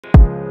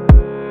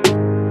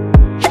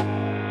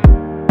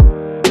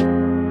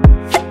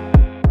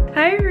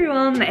Hi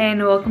everyone and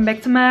welcome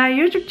back to my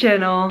YouTube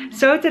channel.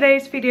 So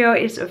today's video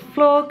is a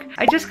vlog.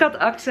 I just got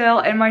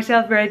Aksel and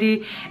myself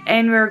ready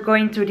and we're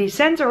going to the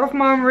center of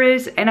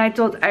Marmaris, and I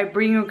thought I'd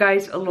bring you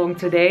guys along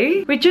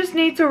today. We just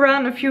need to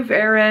run a few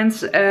errands,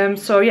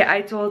 so yeah,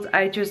 I thought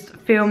I'd just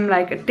film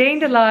like a day in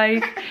the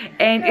life.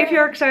 And if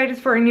you're excited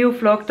for a new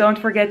vlog, don't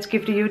forget to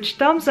give it a huge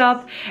thumbs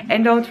up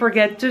and don't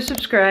forget to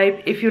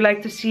subscribe if you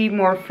like to see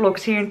more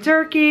vlogs here in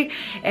Turkey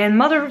and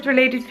motherhood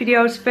related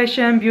videos,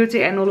 fashion,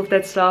 beauty and all of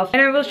that stuff.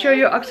 And I will show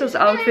you Aksel's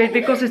outfit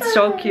because it's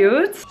so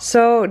cute.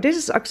 So this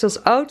is Aksel's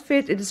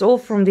outfit. It is all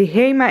from the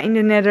HEMA in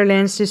the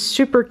Netherlands. This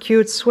super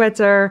cute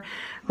sweater,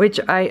 which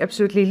I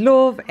absolutely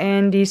love,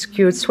 and these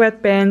cute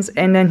sweatpants,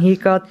 and then he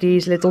got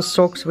these little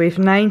socks with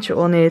Nijntje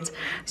on it.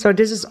 So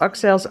this is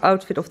Aksel's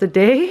outfit of the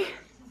day.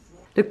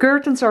 The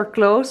curtains are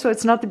closed, so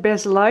it's not the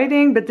best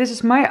lighting, but this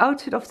is my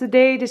outfit of the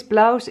day. This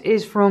blouse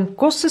is from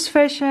Kostes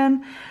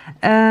Fashion,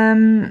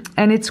 and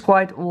it's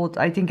quite old.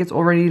 I think it's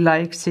already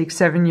like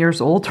 6-7 years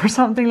old or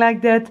something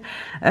like that.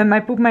 I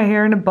put my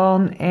hair in a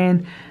bun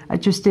and I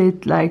just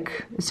did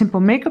like a simple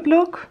makeup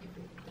look.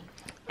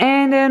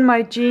 And then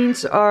my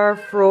jeans are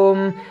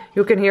from,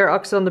 you can hear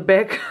Aksel on the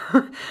back.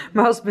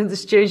 My husband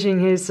is changing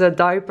his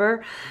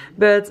diaper.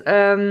 But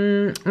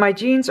my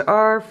jeans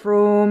are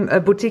from a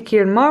boutique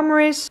here in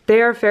Marmaris.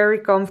 They are very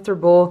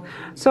comfortable.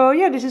 So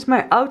yeah, this is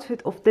my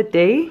outfit of the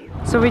day.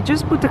 So we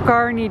just put the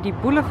car near the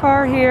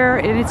boulevard here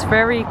and it's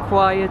very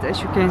quiet, as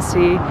you can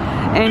see.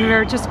 And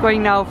we're just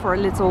going now for a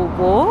little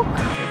walk.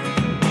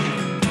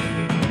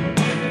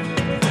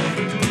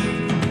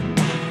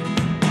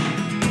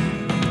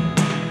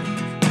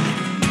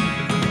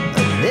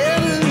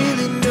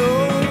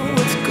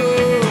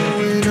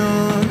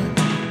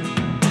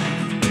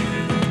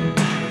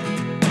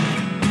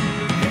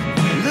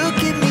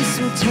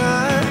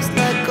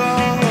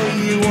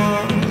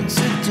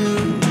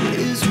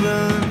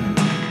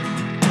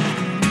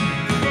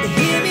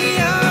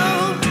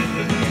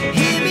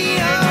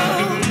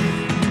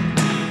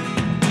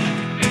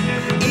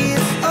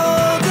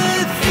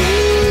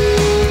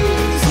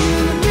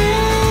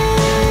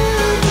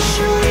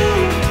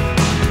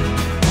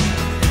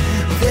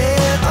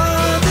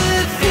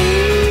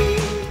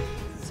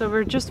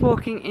 We're just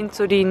walking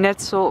into the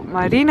Netzel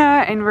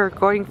Marina and we're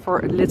going for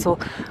a little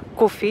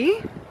coffee.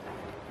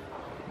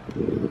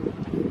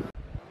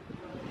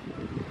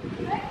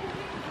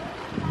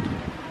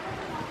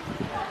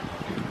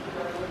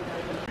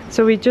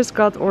 So we just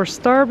got our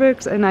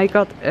Starbucks and I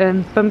got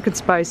a pumpkin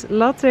spice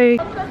latte.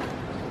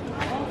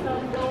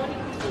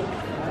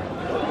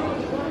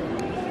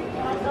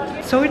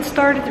 So it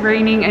started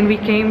raining and we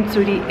came to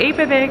the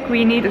HANDBAG.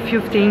 We need a few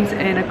things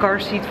and a car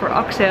seat for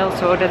Aksel,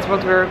 so that's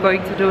what we're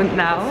going to do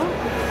now.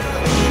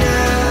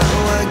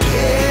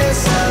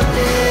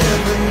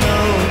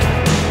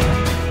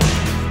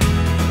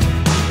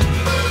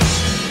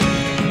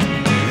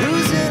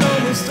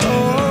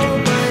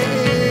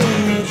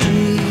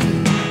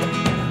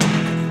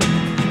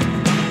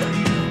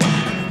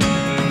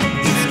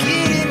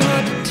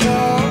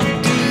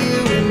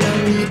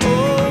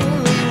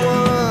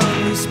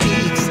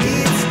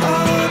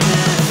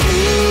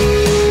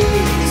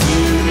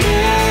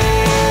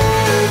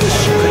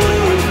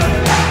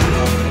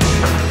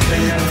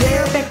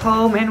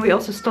 And we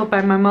also stopped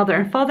by my mother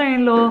and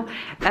father-in-law.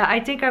 I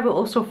think I will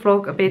also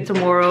vlog a bit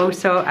tomorrow,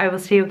 so I will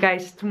see you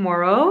guys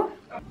tomorrow.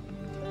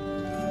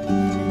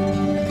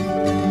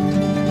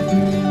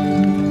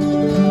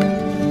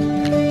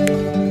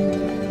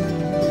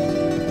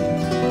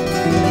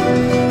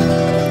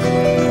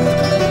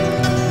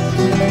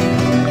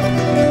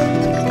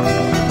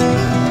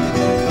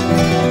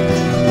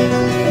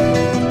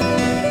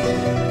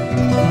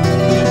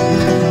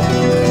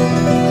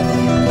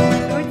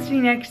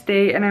 Next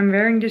day and I'm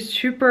wearing this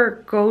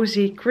super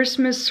cozy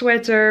Christmas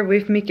sweater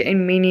with Mickey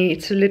and Minnie.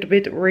 It's a little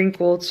bit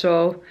wrinkled,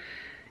 so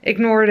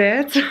ignore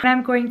that.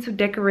 I'm going to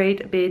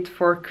decorate a bit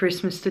for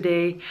Christmas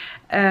today.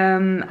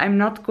 I'm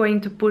not going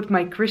to put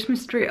my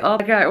Christmas tree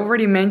up. Like I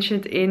already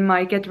mentioned in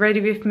my Get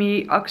Ready With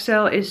Me,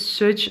 Aksel is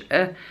such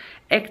a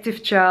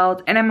active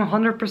child and I'm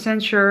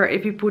 100% sure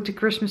if you put the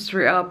Christmas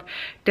tree up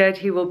that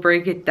he will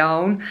break it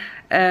down.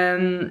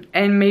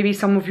 And maybe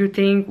some of you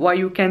think, why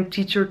you can't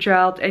teach your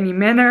child any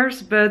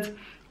manners, but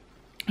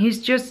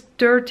he's just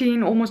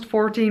 13, almost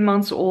 14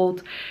 months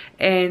old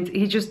and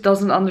he just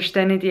doesn't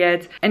understand it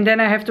yet. And then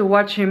I have to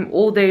watch him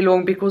all day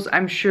long because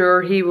I'm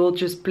sure he will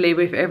just play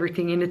with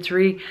everything in the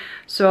tree.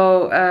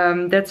 So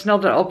that's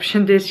not an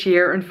option this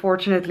year,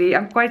 unfortunately.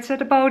 I'm quite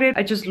sad about it.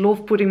 I just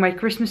love putting my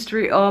Christmas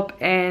tree up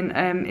and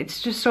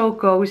it's just so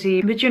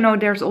cozy. But you know,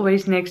 there's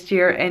always next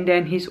year and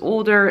then he's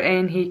older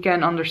and he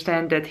can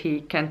understand that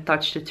he can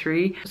touch the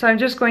tree. So I'm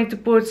just going to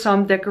put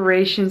some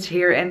decorations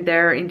here and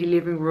there in the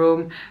living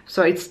room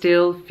so it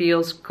still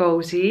feels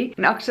cozy.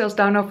 And Aksel's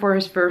down now for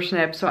his first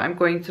nap, so I'm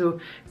going to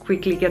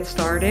quickly get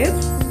started.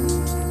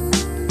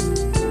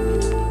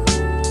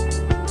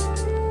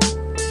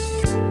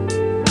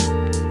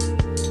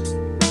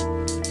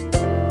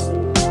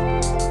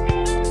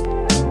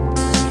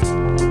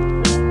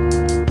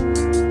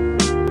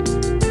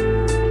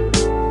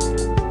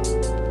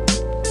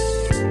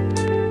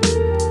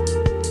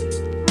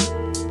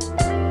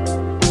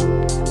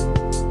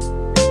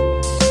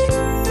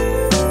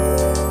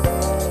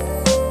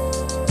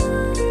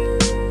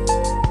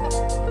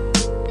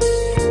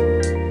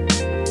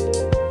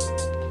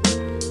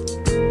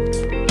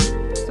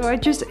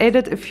 just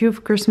added a few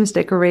Christmas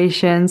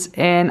decorations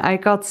and I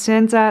got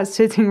Santa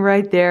sitting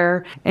right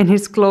there and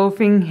his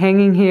clothing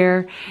hanging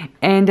here.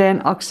 And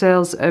then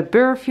Aksel's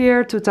birth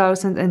year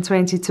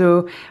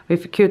 2022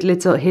 with a cute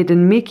little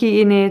hidden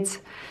Mickey in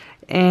it.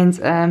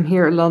 And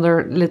here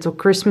another little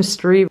Christmas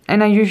tree.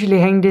 And I usually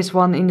hang this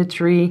one in the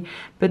tree,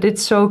 but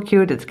it's so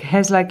cute. It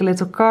has like a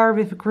little car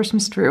with a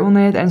Christmas tree on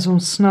it and some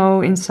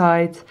snow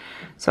inside.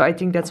 So I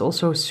think that's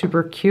also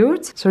super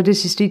cute. So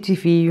this is the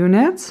TV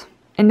unit.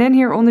 And then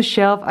here on the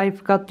shelf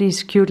I've got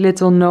these cute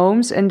little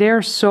gnomes and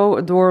they're so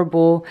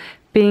adorable.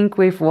 Pink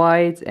with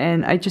white,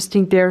 and I just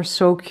think they're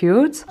so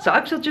cute. So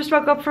Aksel just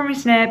woke up from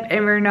his nap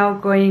and we're now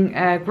going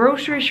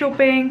grocery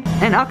shopping.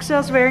 And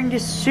Aksel's wearing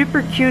this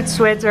super cute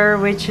sweater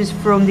which is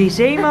from the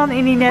Zeeman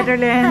in the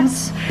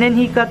Netherlands. Then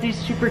he got these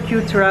super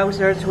cute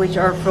trousers which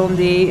are from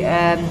the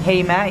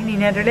HEMA in the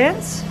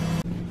Netherlands.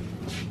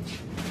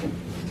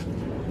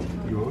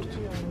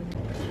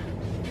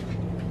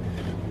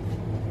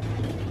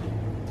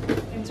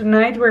 And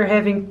tonight we're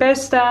having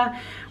pasta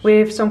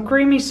with some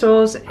creamy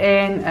sauce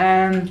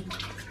and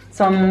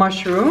some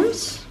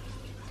mushrooms.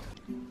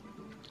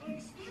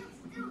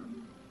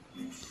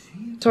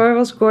 So I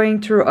was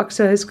going through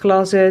Aksel's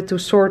closet to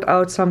sort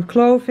out some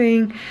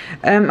clothing.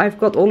 I've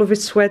got all of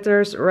his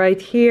sweaters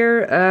right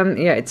here.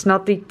 Yeah, it's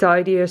not the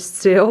tidiest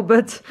still,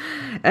 but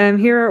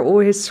here are all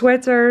his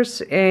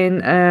sweaters,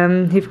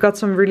 and he's got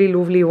some really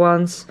lovely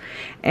ones.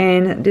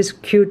 And this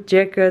cute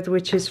jacket,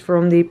 which is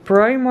from the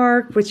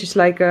Primark, which is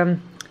like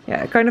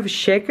yeah, kind of a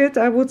jacket,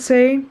 I would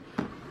say.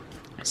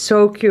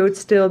 So cute,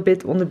 still a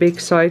bit on the big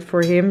side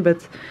for him,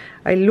 but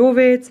I love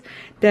it.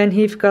 Then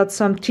he's got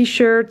some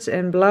t-shirts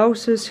and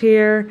blouses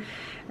here.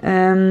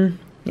 Yeah,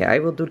 I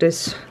will do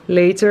this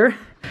later.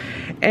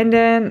 And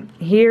then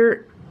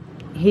here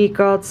he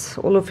got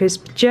all of his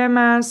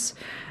pajamas.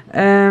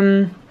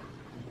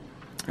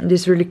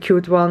 This really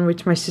cute one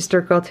which my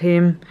sister got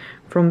him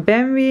from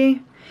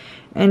Bambi.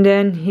 And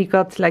then he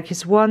got like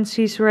his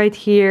onesies right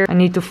here. I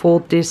need to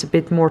fold this a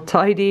bit more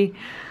tidy.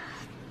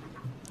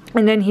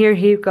 And then here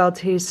he got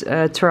his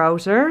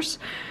trousers.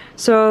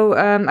 So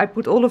I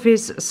put all of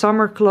his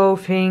summer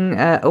clothing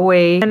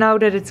away. And now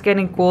that it's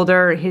getting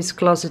colder, his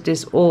closet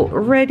is all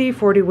ready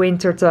for the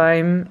winter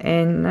time.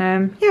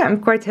 And yeah, I'm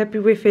quite happy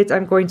with it.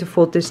 I'm going to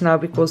fold this now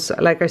because,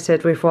 like I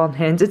said, with one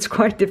hand it's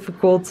quite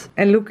difficult.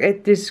 And look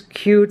at this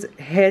cute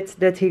hat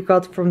that he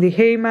got from the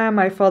HEMA.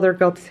 My father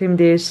got him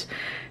this.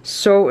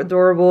 So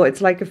adorable.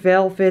 It's like a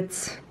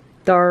velvet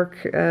dark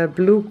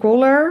blue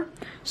color.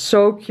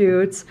 So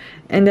cute.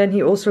 And then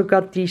he also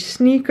got these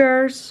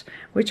sneakers,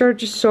 which are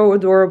just so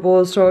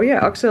adorable. So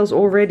yeah, Aksel's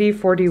all ready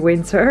for the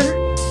winter.